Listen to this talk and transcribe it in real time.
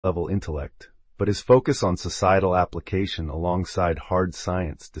level intellect, but his focus on societal application alongside hard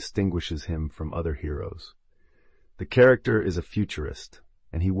science distinguishes him from other heroes. The character is a futurist,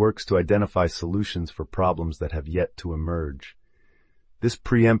 and he works to identify solutions for problems that have yet to emerge. This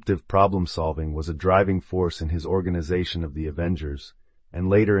preemptive problem-solving was a driving force in his organization of the Avengers, and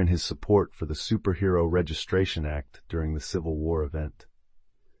later in his support for the Superhero Registration Act during the Civil War event.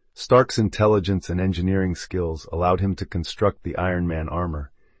 Stark's intelligence and engineering skills allowed him to construct the Iron Man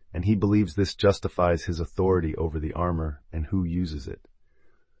armor, and he believes this justifies his authority over the armor and who uses it.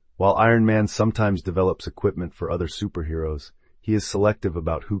 While Iron Man sometimes develops equipment for other superheroes, he is selective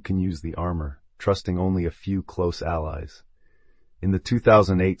about who can use the armor, trusting only a few close allies. In the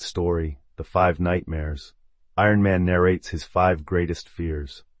 2008 story, The 5 Nightmares, Iron Man narrates his 5 greatest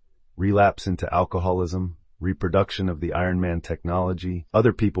fears: relapse into alcoholism, reproduction of the Iron Man technology,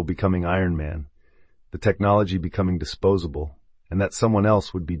 other people becoming Iron Man, the technology becoming disposable, and that someone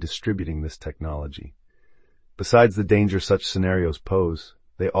else would be distributing this technology. Besides the danger such scenarios pose,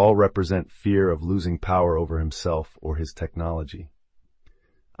 they all represent fear of losing power over himself or his technology.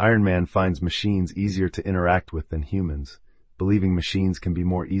 Iron Man finds machines easier to interact with than humans, believing machines can be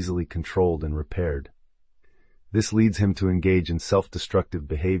more easily controlled and repaired. This leads him to engage in self-destructive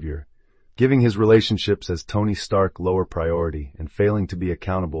behavior, giving his relationships as Tony Stark lower priority and failing to be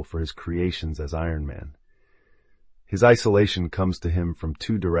accountable for his creations as Iron Man. His isolation comes to him from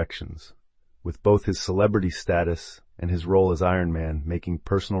 2 directions, with both his celebrity status and his role as Iron Man making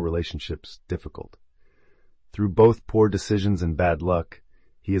personal relationships difficult. Through both poor decisions and bad luck,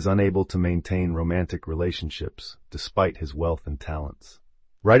 he is unable to maintain romantic relationships, despite his wealth and talents.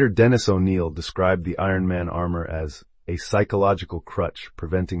 Writer Dennis O'Neil described the Iron Man armor as a psychological crutch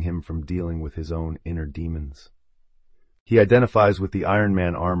preventing him from dealing with his own inner demons. He identifies with the Iron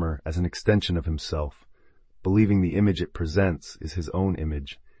Man armor as an extension of himself, believing the image it presents is his own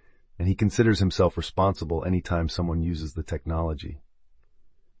image, and he considers himself responsible anytime someone uses the technology.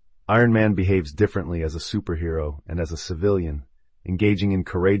 Iron Man behaves differently as a superhero and as a civilian, engaging in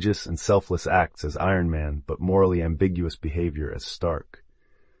courageous and selfless acts as Iron Man, but morally ambiguous behavior as Stark.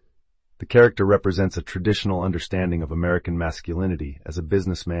 The character represents a traditional understanding of American masculinity as a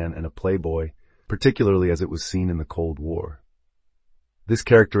businessman and a playboy, particularly as it was seen in the Cold War. This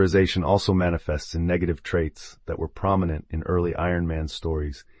characterization also manifests in negative traits that were prominent in early Iron Man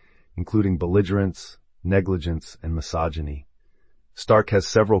stories, including belligerence, negligence, and misogyny. Stark has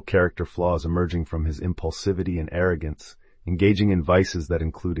several character flaws emerging from his impulsivity and arrogance, engaging in vices that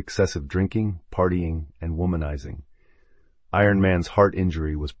include excessive drinking, partying, and womanizing. Iron Man's heart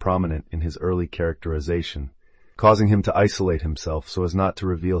injury was prominent in his early characterization, causing him to isolate himself so as not to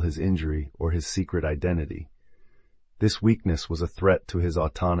reveal his injury or his secret identity. This weakness was a threat to his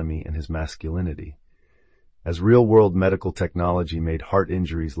autonomy and his masculinity. As real-world medical technology made heart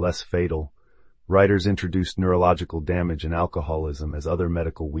injuries less fatal, writers introduced neurological damage and alcoholism as other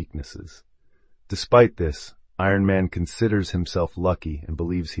medical weaknesses. Despite this, Iron Man considers himself lucky and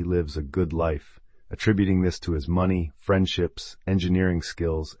believes he lives a good life, attributing this to his money, friendships, engineering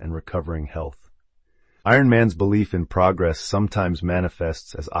skills, and recovering health. Iron Man's belief in progress sometimes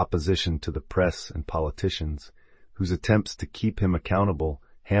manifests as opposition to the press and politicians, whose attempts to keep him accountable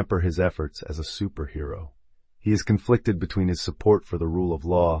hamper his efforts as a superhero. He is conflicted between his support for the rule of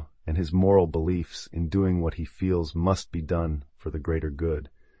law and his moral beliefs in doing what he feels must be done for the greater good.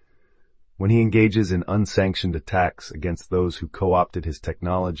 When he engages in unsanctioned attacks against those who co-opted his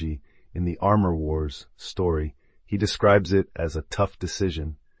technology in the Armor Wars story, he describes it as a tough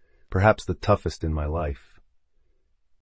decision, perhaps the toughest in my life.